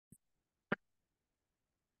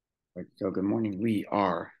So good morning. We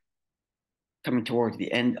are coming towards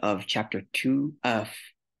the end of chapter 2 of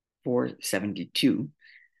 472,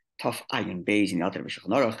 Taf Ayin Beis in the Alter Shulchan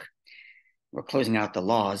Aruch. We're closing out the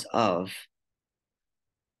laws of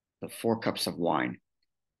the 4 cups of wine.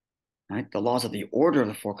 Right? The laws of the order of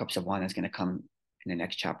the 4 cups of wine is going to come in the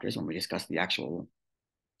next chapters when we discuss the actual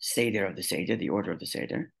Seder of the Seder, the order of the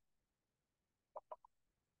Seder.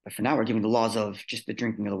 But for now, we're giving the laws of just the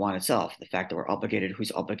drinking of the wine itself, the fact that we're obligated,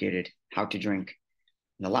 who's obligated, how to drink.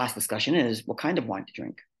 And the last discussion is what kind of wine to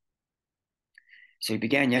drink. So we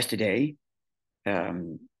began yesterday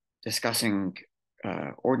discussing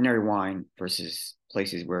ordinary wine versus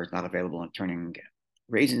places where it's not available and turning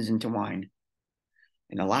raisins into wine.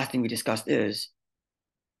 And the last thing we discussed is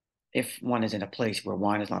if one is in a place where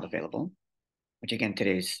wine is not available, which again,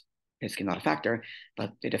 today's is not a factor,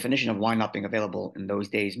 but the definition of wine not being available in those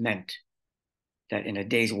days meant that in a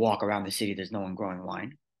day's walk around the city, there's no one growing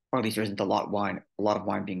wine, or at least there isn't a lot of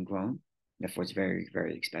wine being grown. Therefore, it's very,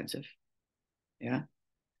 very expensive. Yeah.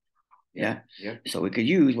 So we could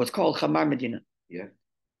use what's called Chamar Medina,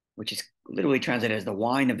 which is literally translated as the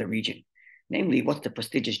wine of the region. Namely, what's the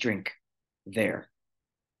prestigious drink there?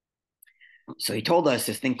 So he told us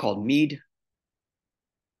this thing called mead,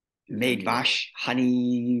 made vash,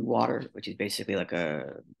 honey water, which is basically like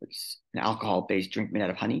an alcohol-based drink made out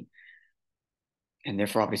of honey. And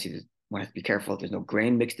therefore, obviously, one has to be careful if there's no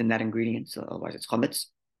grain mixed in that ingredient, so otherwise it's chametz.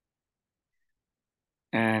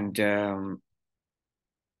 And that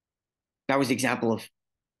was the example of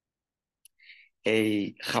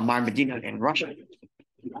a Chamar Medina in Russia.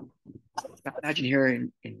 Imagine here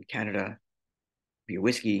in Canada, be a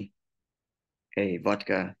whiskey, a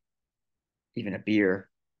vodka, even a beer.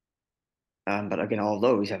 But again, all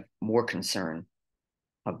those have more concern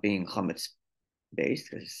of being chametz based,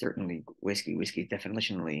 because certainly whiskey is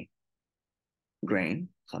definitionally grain,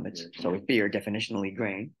 chametz. So with beer, definitionally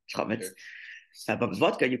grain, chametz. But with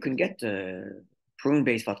vodka, you can get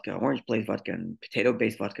prune-based vodka, orange-based vodka, and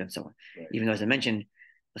potato-based vodka, and so on. Right. Even though, as I mentioned,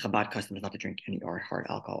 the Chabad custom is not to drink any hard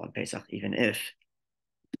alcohol on Pesach, even if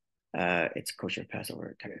it's kosher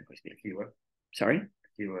Passover, technically speaking. Tequila. Sorry?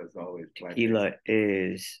 Tequila is always plant-based. Tequila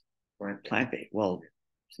is plant-based. Well,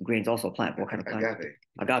 grain's also a plant. What kind of plant?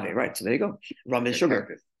 Agave, right. So there you go. Rum is sugar.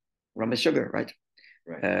 Cactus. Rum is sugar, right?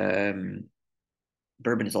 Right.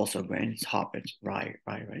 Bourbon is also grain. It's hop. It's rye,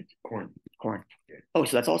 right? Corn. Yeah. Oh,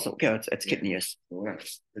 so that's also okay. It's kidneys. Yeah.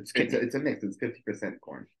 It's a mix. It's 50%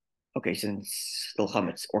 corn. Okay, so it's still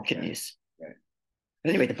chametz or kidneys. Right. But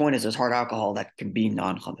anyway, the point is there's hard alcohol that can be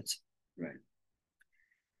non-chametz. Right.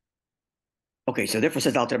 Okay, so therefore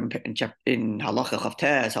says Alter in Halacha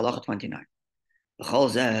Chavtes, Halacha 29.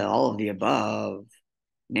 All of the above,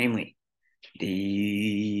 namely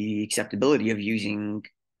the acceptability of using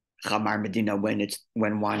Chamar Medina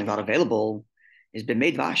when wine is not available, is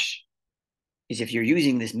b'mei vash. Is if you're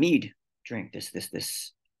using this mead drink,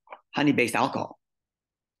 this honey-based alcohol,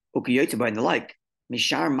 ukiyotza and the like,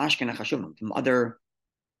 mishar mashken chashuvim, from other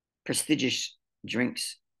prestigious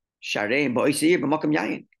drinks, sharei ba'oisir b'makam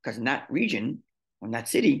yayin, because in that region, or in that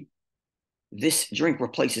city, this drink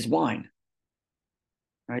replaces wine,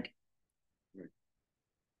 right?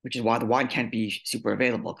 Which is why the wine can't be super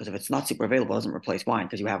available, because if it's not super available, it doesn't replace wine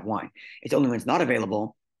because you have wine. It's only when it's not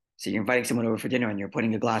available. So you're inviting someone over for dinner and you're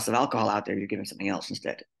putting a glass of alcohol out there, you're giving something else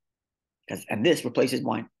instead. And this replaces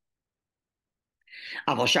wine.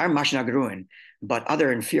 But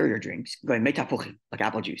other inferior drinks, going metapuchim, like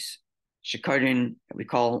apple juice, shikarin, that we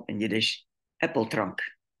call in Yiddish, Äppeltrunk.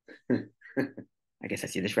 I guess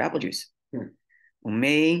that's Yiddish for apple juice.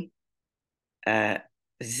 Umei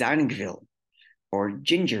Zarngvil, or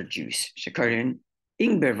ginger juice, shikarin,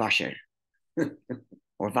 Ingwerwasser,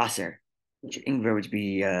 or Wasser. Ingwer would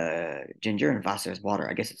be ginger and Wasser is water.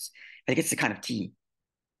 I guess it's a kind of tea.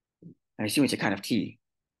 I assume it's a kind of tea.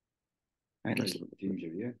 Right?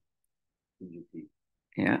 Ginger, yeah. Ginger tea.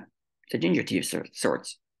 Yeah. It's a ginger tea of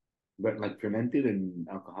sorts. But like fermented and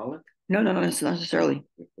alcoholic? No, not necessarily.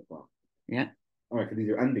 Yeah. All right, because these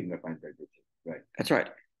are undignified beverages. Right. That's right.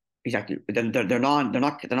 Exactly. But they're not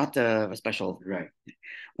a special. Right.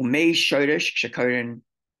 Umei shoresh shakarin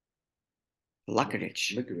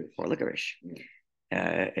licorice. Or licorice.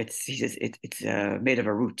 Yeah. He says it's made of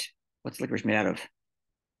a root. What's licorice made out of?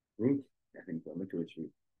 Root. I think the licorice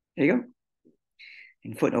root. There you go.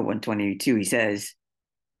 In footnote 122, he says,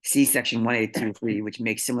 see section 182.3, which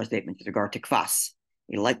makes similar statements with regard to kvass,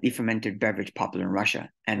 a lightly fermented beverage popular in Russia,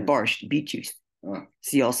 and borscht, beet juice.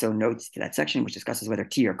 See also notes to that section, which discusses whether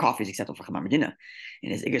tea or coffee is acceptable for Chamar Medina. In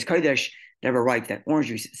his Igros Kodesh, they were right that orange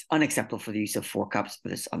juice is unacceptable for the use of 4 cups for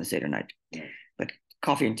this on the Seder night. But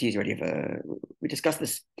coffee and tea is already of a We discussed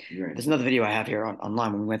this. Right. There's another video I have here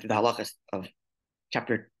online when we went through the halachas of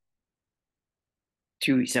chapter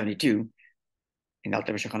 272 in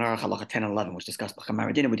Alter Shulchan Aruch, halacha 10 and 11, which discussed B'chamar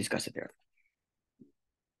Medina. We discussed it there.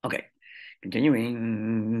 Okay,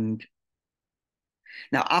 continuing.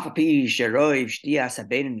 Now, afapi sheroiv shtias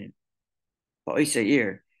habeinin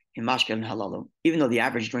ba'oseir in mashkel and halalu. Even though the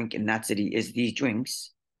average drink in that city is these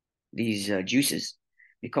drinks, these juices,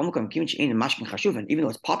 even though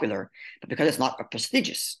it's popular, but because it's not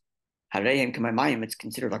prestigious, it's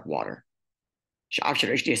considered like water.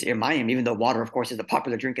 Even though water, of course, is the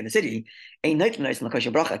popular drink in the city,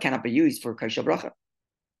 cannot be used for kosher bracha.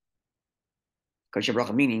 Kosher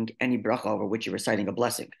bracha meaning any bracha over which you're reciting a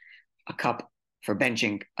blessing, a cup for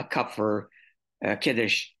benching, a cup for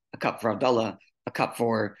kiddush, a cup for Abdullah, a cup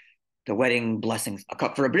for the wedding blessings, a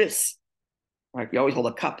cup for a bris. Right? We always hold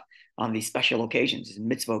a cup on these special occasions, these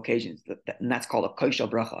mitzvah occasions, and that's called a kosher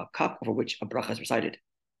bracha, a cup over which a bracha is recited.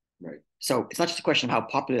 Right. So it's not just a question of how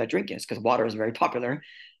popular that drink is, because water is very popular,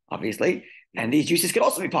 obviously, and these juices could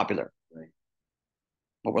also be popular. Right.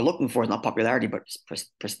 What we're looking for is not popularity, but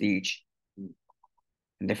prestige. Mm.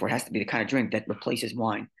 And therefore, it has to be the kind of drink that replaces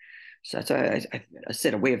wine. So that's why I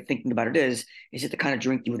said a way of thinking about it is it the kind of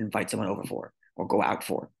drink you would invite someone over for or go out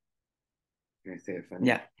for? Can I say it funny?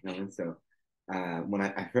 Yeah. No, and so when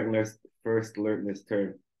I first learned this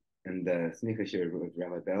term in the sneaker share with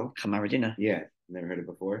Rabbi Bell. Chamar Medina. Yeah, never heard it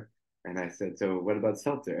before. And I said, so what about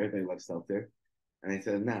seltzer? Everybody loves seltzer. And I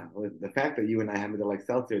said, no, the fact that you and I happen to like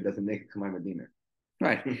seltzer doesn't make it Chamar Medina.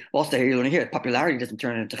 Right. Also, you're going to hear it. Popularity doesn't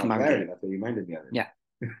turn into Chamar Medina. That's what you reminded me of. Yeah.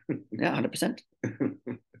 Yeah, 100%.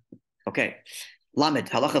 Okay. Lamed,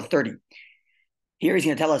 halacha 30. Here he's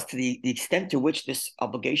going to tell us to the extent to which this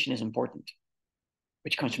obligation is important,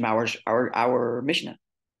 which comes from our Mishnah.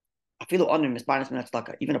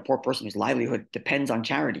 Even a poor person whose livelihood depends on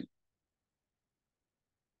charity.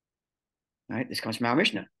 Right? This comes from our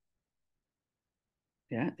Mishnah.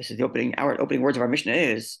 Yeah, this is our opening words of our Mishnah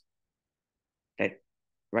is that,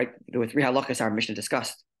 right, there were 3 halachas our Mishnah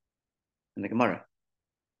discussed in the Gemara.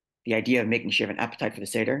 The idea of making sure you have an appetite for the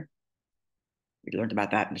Seder. We learned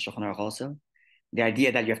about that in the Shulchan Aruch also. The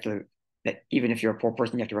idea that that even if you're a poor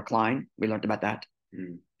person, you have to recline. We learned about that.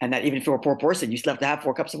 Mm. And that even if you're a poor person, you still have to have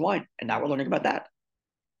 4 cups of wine. And now we're learning about that.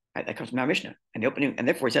 Right? That comes from our Mishnah. And the opening, and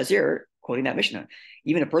therefore it says here, quoting that Mishnah,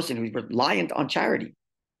 even a person who's reliant on charity,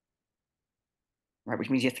 right, which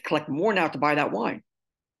means he has to collect more now to buy that wine.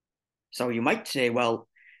 So you might say, well,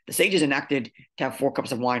 the sages enacted to have 4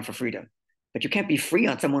 cups of wine for freedom, but you can't be free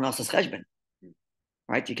on someone else's cheshbon,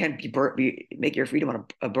 right? You can't make your freedom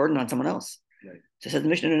a burden on someone else. Right. So says the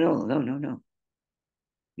Mishnah, no.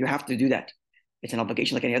 You have to do that. It's an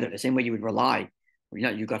obligation like any other. The same way you would rely, or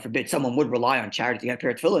you God forbid, someone would rely on charity to get a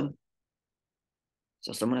pair of tefillin.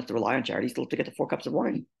 So someone has to rely on charity still to get the 4 cups of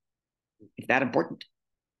wine. It's that important.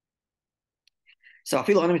 So I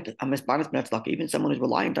feel even someone who's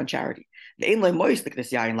reliant on charity. He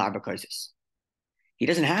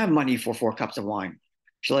doesn't have money for 4 cups of wine.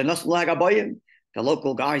 The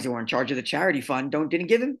local guys who are in charge of the charity fund didn't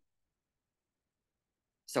give him.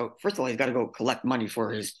 So first of all, he's got to go collect money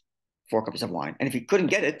for his 4 cups of wine. And if he couldn't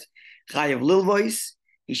get it,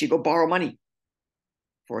 he should go borrow money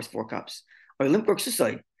for his 4 cups.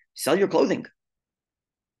 Sell your clothing.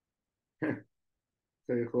 Sell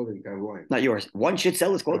your clothing, have wine. Not yours. One should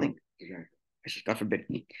sell his clothing. Oh, exactly. God forbid.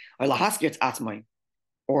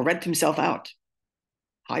 Or rent himself out.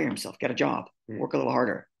 Hire himself, get a job, work a little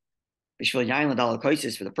harder. For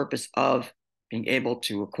the purpose of being able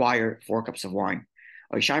to acquire 4 cups of wine.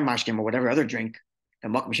 Or whatever other drink,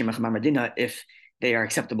 if they are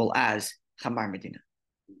acceptable as Chamar Medina.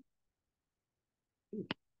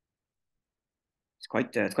 It's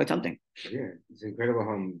quite something. Yeah, it's incredible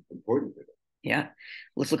how important it is. Yeah.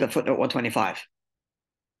 Let's look at footnote 125.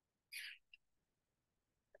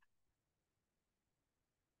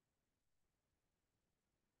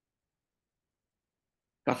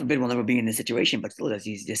 God forbid we'll never be in this situation, but still, as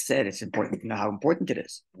he's just said, it's important to know how important it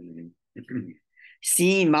is.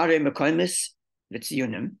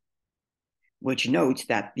 Which notes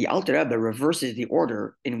that the Alter Rebbe reverses the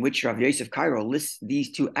order in which Rav Yosef Cairo lists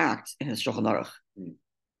these 2 acts in his Shulchan Aruch.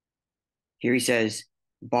 Here he says,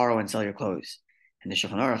 borrow and sell your clothes. And the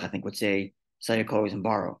Shulchan Aruch, I think, would say, sell your clothes and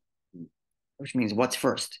borrow. Which means what's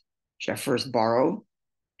first? Should I first borrow?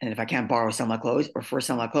 And if I can't borrow, sell my clothes? Or first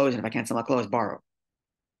sell my clothes, and if I can't sell my clothes, borrow?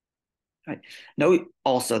 Right. Note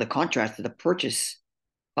also the contrast to the purchase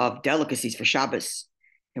of delicacies for Shabbos,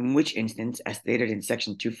 in which instance, as stated in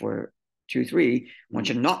section 2423, one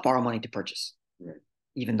should not borrow money to purchase, right,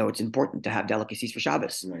 even though it's important to have delicacies for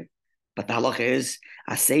Shabbos. right. But the halacha is,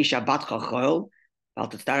 Asay Shabbat Chachol,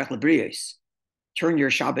 Valtatzarech Lebrios. Turn your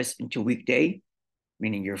Shabbos into a weekday,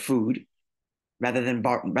 meaning your food, rather than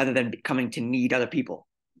coming to need other people.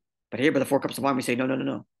 But here, by the 4 cups of wine, we say,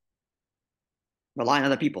 no. Rely on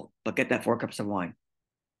other people, but get that 4 cups of wine.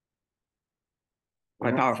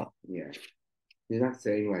 Quite powerful. Yeah. He's not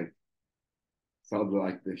saying like sell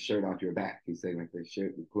like the shirt off your back. He's saying like the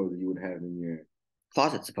shirt, the clothes that you would have in your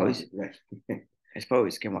closet, suppose. Right. I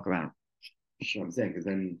suppose can walk around. That's what I'm saying, because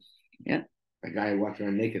then yeah, a guy walks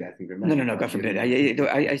around naked asking for money. No, God forbid.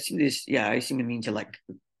 I see this. Yeah, I seem to mean to like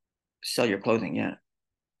sell your clothing. Yeah.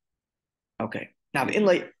 Okay. Now the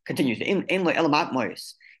inlay continues. The inlay elamat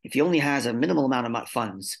mois. If he only has a minimal amount of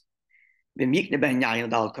funds, and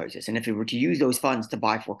if he were to use those funds to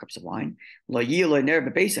buy 4 cups of wine, he won't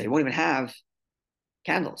even have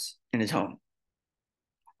candles in his home.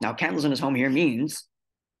 Now, candles in his home here means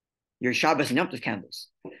your Shabbos and Yom Tov candles.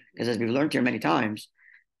 Because as we've learned here many times,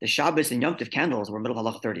 the Shabbos and Yom Tov candles were middle of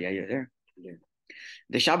Halacha 30. Are you there? Yeah.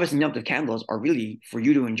 The Shabbos and Yom Tov candles are really for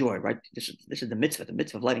you to enjoy, right? This is the mitzvah. The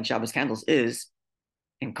mitzvah of lighting Shabbos candles is,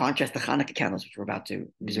 in contrast to Hanukkah candles, which we're about to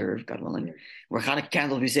observe, God willing, right. Where Hanukkah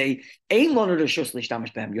candles, we say,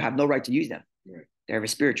 you have no right to use them. Right. They have a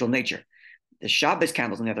spiritual nature. The Shabbos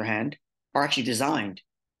candles, on the other hand, are actually designed,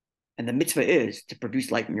 and the mitzvah is to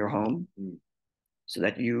produce light in your home so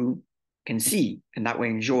that you can see and that way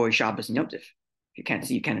enjoy Shabbos and Yom Tov. If you can't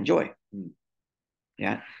see, you can't enjoy.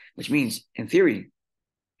 Yeah, which means in theory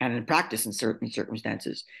and in practice, in certain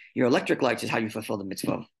circumstances, your electric lights is how you fulfill the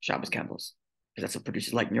mitzvah of Shabbos candles, because that's what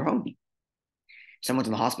produces light in your home. Someone's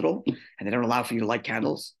in the hospital and they don't allow for you to light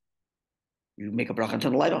candles. You make a bracha and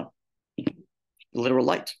turn the light on, the literal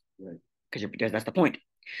light, because that's the point.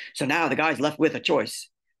 So now the guy's left with a choice: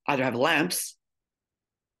 either have lamps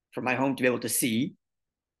for my home to be able to see,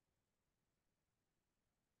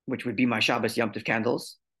 which would be my Shabbos Yom Tov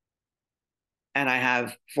candles, and I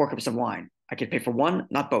have 4 cups of wine. I could pay for one,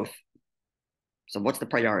 not both. So what's the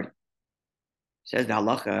priority? Says the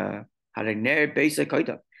halacha,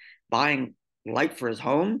 buying light for his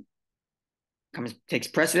home takes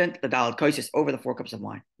precedent the dalad koisis over the 4 cups of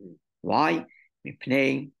wine. Why?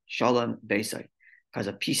 Mipnei shalom beisai, because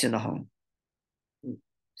of peace in the home.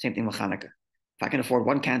 Same thing with Hanukkah. If I can afford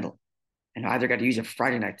one candle, and I either got to use it for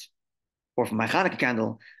Friday night, or for my Hanukkah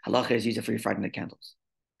candle, halacha is use it for your Friday night candles.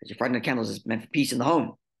 Because your Friday night candles is meant for peace in the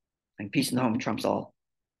home. And peace in the home trumps all.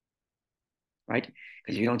 Right?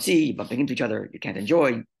 Because if you don't see, you're bumping into each other, you can't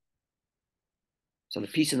enjoy. So the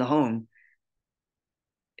peace in the home,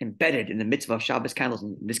 embedded in the mitzvah of Shabbos candles,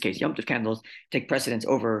 in this case, Yom Tov candles, take precedence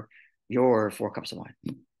over your 4 cups of wine.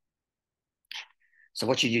 So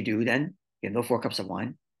what should you do then? You have no 4 cups of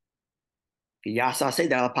wine.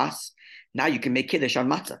 Now you can make kiddush on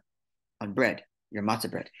matzah, on bread, your matzah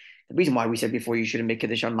bread. The reason why we said before you shouldn't make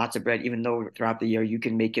kiddush on matzah bread, even though throughout the year you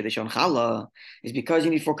can make kiddush on challah, is because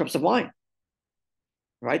you need 4 cups of wine,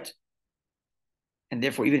 right? And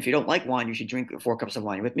therefore, even if you don't like wine, you should drink 4 cups of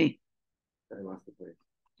wine. You with me?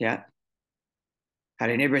 Yeah.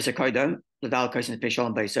 Right?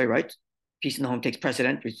 Peace in the home takes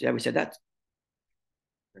precedent. Yeah, we said that.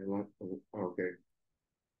 Okay.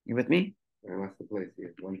 You with me? I lost the place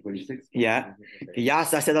here. 126. Yeah. Okay.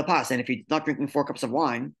 Yes, I said the pass. And if he's not drinking 4 cups of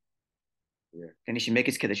wine, then he should make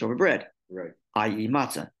his kiddush over bread. Right. I.e.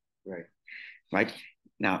 matzah. Right. Right.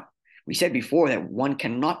 Now, we said before that one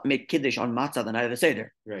cannot make kiddush on matzah the night of the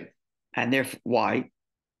Seder. Right. And therefore, why?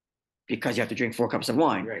 Because you have to drink 4 cups of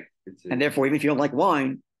wine. Right. And therefore, even if you don't like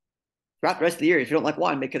wine, throughout the rest of the year, if you don't like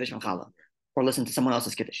wine, make kiddush on challah or listen to someone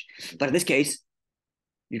else's kiddush. But in this case,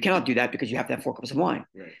 you cannot do that because you have to have 4 cups of wine.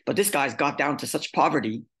 Right. But this guy's got down to such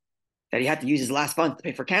poverty that he had to use his last funds to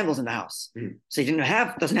pay for candles in the house. So he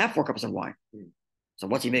doesn't have 4 cups of wine. So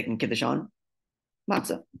what's he making kiddush on?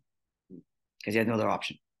 Matzah. Because he had no other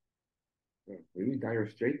option. Really dire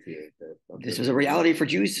straits here. This was a reality for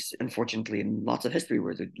Jews, unfortunately, in lots of history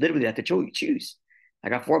where they literally had to choose. I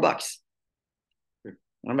got $4.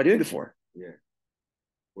 What am I doing it for? Yeah.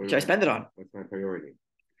 What should I spend it on? What's my priority?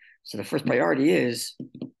 So the first priority is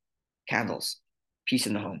candles, peace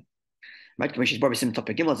in the home. Right? Let's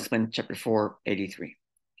explain chapter 483.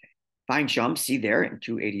 Find Sham, see there in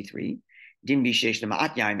 283. A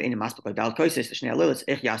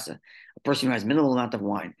person who has minimal amount of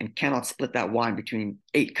wine and cannot split that wine between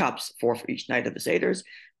 8 cups, 4 for each night of the Seders,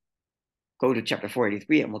 go to chapter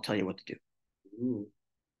 483 and we'll tell you what to do.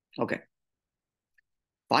 Okay.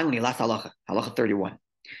 Finally, last halacha, halacha 31.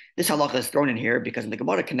 This halacha is thrown in here because the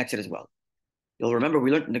Gemara connects it as well. You'll remember we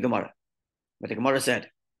learned in the Gemara, but the Gemara said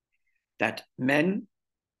that men,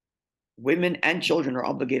 women, and children are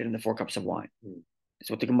obligated in the 4 cups of wine. That's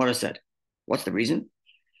what the Gemara said. What's the reason?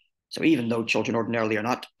 So even though children ordinarily are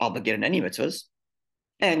not obligated in any mitzvahs,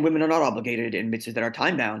 and women are not obligated in mitzvahs that are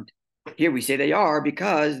time-bound, here we say they are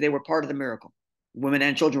because they were part of the miracle. Women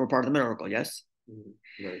and children were part of the miracle, yes?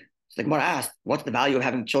 Right. So the Gemara asked, what's the value of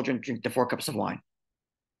having children drink the 4 cups of wine?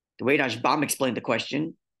 The way Rashbam explained the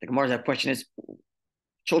question, the Gemara's question is,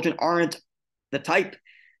 children aren't the type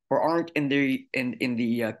or aren't in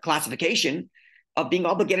the classification of being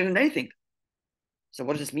obligated in anything. So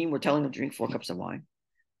what does this mean? We're telling them to drink 4 cups of wine.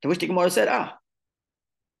 To which the Gemara said,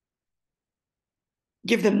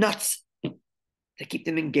 give them nuts to keep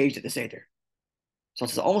them engaged at the Seder. So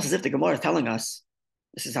it's almost as if the Gemara is telling us,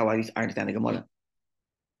 this is how I understand the Gemara.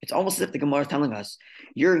 It's almost as if the Gemara is telling us,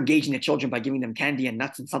 you're engaging the children by giving them candy and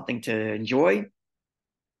nuts and something to enjoy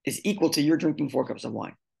is equal to your drinking 4 cups of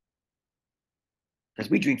wine. Because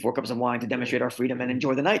we drink 4 cups of wine to demonstrate our freedom and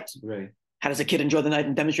enjoy the night. Right. How does a kid enjoy the night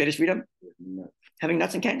and demonstrate his freedom? Having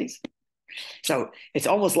nuts and candies. So it's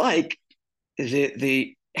almost like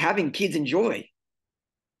the having kids enjoy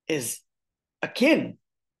is akin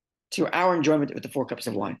to our enjoyment with the 4 cups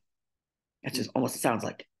of wine. That's just almost it sounds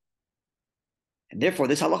like. And therefore,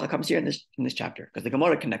 this halacha comes here in this chapter because the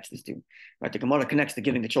Gemara connects these two, right? The Gemara connects the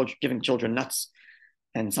giving children nuts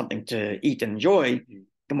and something to eat and enjoy.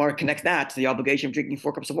 Gemara connects that to the obligation of drinking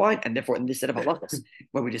 4 cups of wine, and therefore, in this set of halachas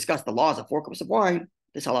where we discuss the laws of 4 cups of wine,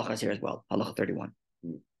 this halacha is here as well. Halacha 31.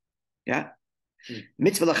 Yeah.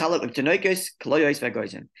 Mitzvah lachalak l'tenoikos kloyos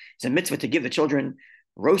v'goyzim. It's a mitzvah to give the children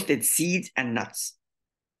roasted seeds and nuts.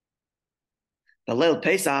 The Leil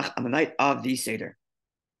Pesach on the night of the Seder.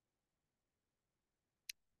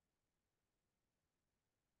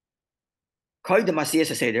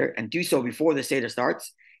 Seder, and do so before the Seder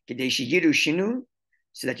starts,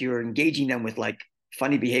 so that you're engaging them with like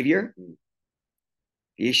funny behavior.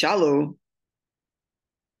 Yishalu,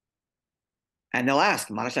 and they'll ask,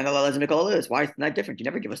 why is the night different? You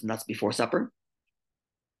never give us nuts before supper.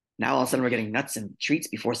 Now all of a sudden we're getting nuts and treats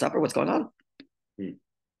before supper. What's going on? It's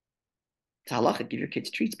halacha, give your kids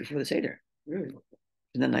treats before the Seder. Really?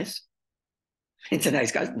 Isn't that nice? It's a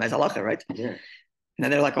nice halacha, right? Yeah. And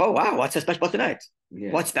then they're like, oh, wow, what's so special about tonight?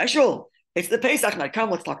 Yeah. What's special? It's the Pesach night. Come,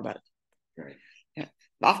 let's talk about it. Right. Yeah.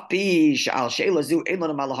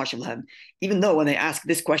 Even though when they ask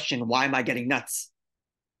this question, why am I getting nuts?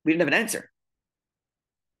 We didn't have an answer.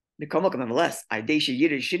 Nonetheless,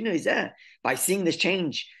 by seeing this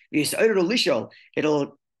change,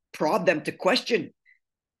 it'll prod them to question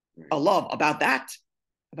a love about that,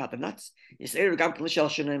 about the nuts.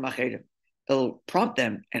 It'll prompt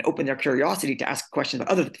them and open their curiosity to ask questions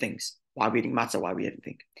about other things. Why are we eating matzah? Why are we eating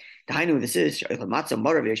things? This is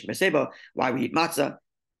why we eat matzah,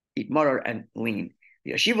 eat marar and lean.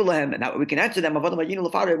 And now we can answer them.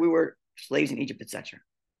 We were slaves in Egypt, etc.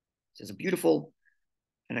 So it's a beautiful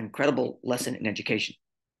and incredible lesson in education.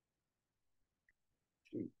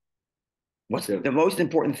 What's the most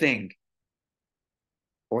important thing,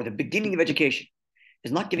 or the beginning of education,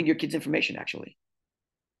 is not giving your kids information, actually.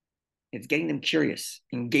 It's getting them curious,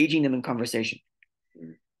 engaging them in conversation.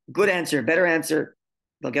 Good answer, better answer.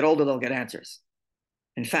 They'll get older, they'll get answers.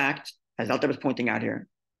 In fact, as Alter was pointing out here,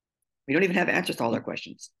 we don't even have answers to all our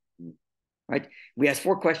questions. Right? We asked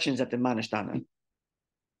 4 questions at the Manashtana.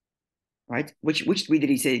 Right? Which 3 did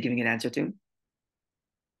he say giving an answer to?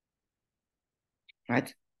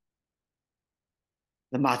 Right?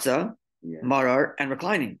 The matzah, marar, and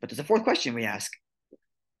reclining. But there's a 4th question we ask,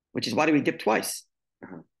 which is, why do we dip twice?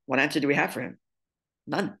 What answer do we have for him?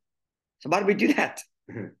 None. So why do we do that?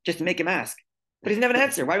 Just to make him ask. But he doesn't have an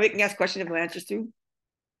answer. Why are we making ask questions with no answers to?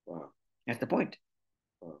 Wow. That's the point.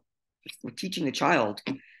 Wow. We're teaching the child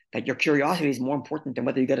that your curiosity is more important than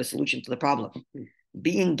whether you get a solution to the problem.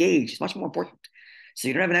 Be engaged. It's much more important. So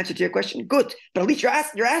you don't have an answer to your question? Good. But at least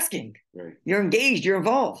you're asking. Right. You're engaged. You're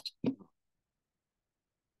involved. And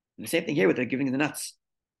the same thing here with the giving the nuts.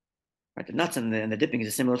 Right? The nuts and the dipping is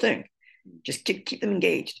a similar thing. Just keep them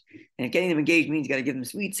engaged. And getting them engaged means you got to give them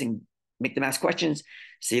sweets and make them ask questions.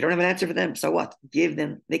 So you don't have an answer for them. So what?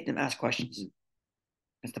 Make them ask questions.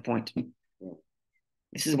 That's the point.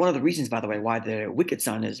 This is one of the reasons, by the way, why the wicked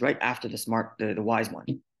son is right after the wise one.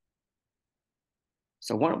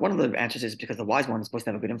 So one of the answers is because the wise one is supposed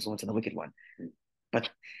to have a good influence on the wicked one.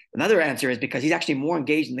 But another answer is because he's actually more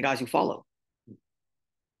engaged than the guys who follow.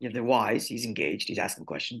 You have the wise, he's engaged, he's asking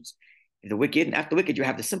questions. The wicked, and after the wicked, you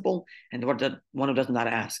have the simple and the one who doesn't know how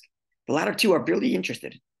to ask. The latter 2 are barely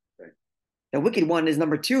interested. Right. The wicked one is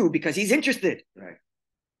number 2 because he's interested. Right.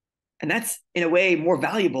 And that's in a way more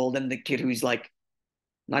valuable than the kid who's like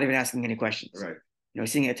not even asking any questions. Right.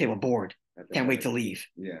 Sitting at a table bored, can't wait to leave.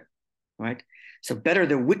 Yeah. Right. So better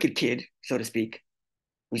the wicked kid, so to speak,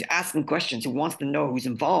 who's asking questions, who wants to know, who's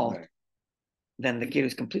involved, right. than the kid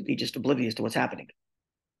who's completely just oblivious to what's happening.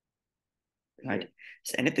 Right?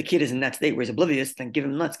 And if the kid is in that state where he's oblivious, then give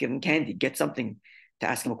him nuts, give him candy, get something to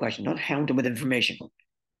ask him a question. Don't hound him with information.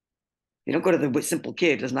 You don't go to the simple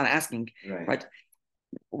kid who's not asking, right?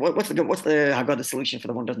 What's the Haggadah solution for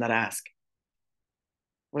the one who does not ask?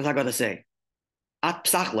 What does Haggadah say? At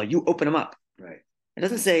psachla, you open him up. Right. It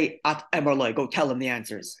doesn't say at emarloi, go tell him the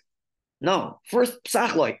answers. No, first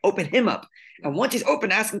psachloi, open him up, and once he's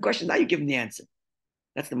open, asking questions, now you give him the answer.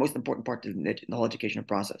 That's the most important part of the whole educational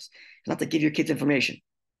process. It's not to give your kids information,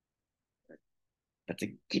 but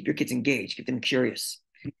to keep your kids engaged, keep them curious.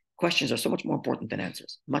 Questions are so much more important than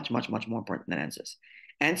answers. Much, much, much more important than answers.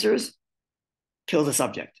 Answers kills the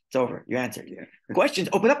subject. It's over. You answered. Yeah. Questions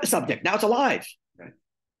open up the subject. Now it's alive. Right.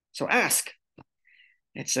 So ask.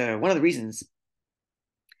 It's one of the reasons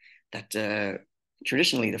that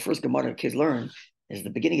traditionally the first Gemara kids learn is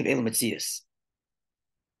the beginning of Elam Metzias.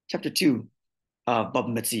 Chapter 2 of Baba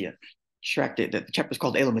Metzia. The chapter is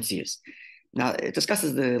called Elam Metzias. Now it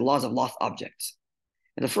discusses the laws of lost objects.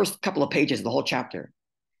 In the first couple of pages of the whole chapter,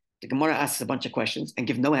 the Gemara asks a bunch of questions and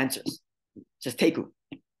gives no answers. It says Teku.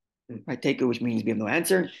 Right? Teku, which means we have no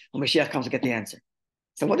answer. When Mashiach comes to get the answer.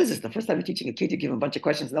 So what is this? The first time you're teaching a kid to give him a bunch of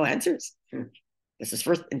questions, no answers? This is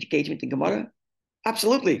first engagement in Gemara?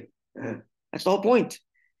 Absolutely. That's the whole point.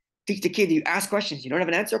 Teach the kid, you ask questions, you don't have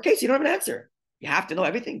an answer. Okay, so you don't have an answer. You have to know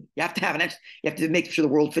everything. You have to have an answer. You have to make sure the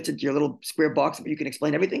world fits into your little square box where you can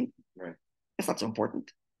explain everything. Right. That's not so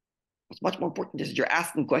important. What's much more important is you're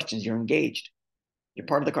asking questions, you're engaged. You're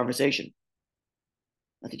part of the conversation.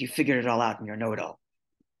 Not that you figured it all out and you're a know-it-all.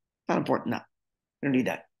 Not important, no. We don't need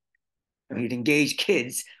that. We need engaged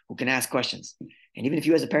kids who can ask questions. And even if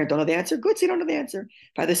you as a parent don't know the answer, good, so you don't know the answer.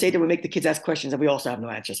 Father say that we make the kids ask questions that we also have no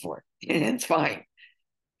answers for. It's fine.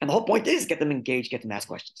 And the whole point is get them engaged, get them to ask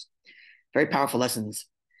questions. Very powerful lessons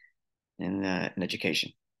in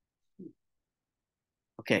education.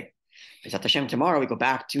 Okay. B'ezrat Hashem, tomorrow we go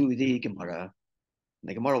back to the Gemara.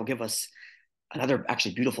 The Gemara will give us another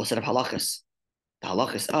actually beautiful set of halachas. The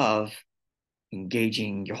halachas of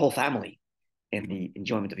engaging your whole family in the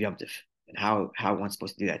enjoyment of Yom Tov and how one's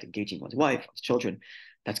supposed to do that, engaging one's wife, one's children.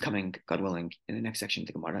 That's coming, God willing, in the next section of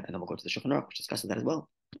the Gemara, and then we'll go to the Shulchan Aruch, which discusses that as well.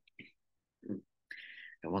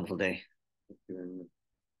 A wonderful day.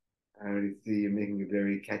 I already see you making a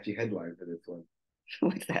very catchy headline for this one.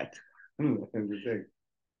 What's that? I'm just saying.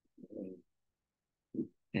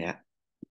 Yeah.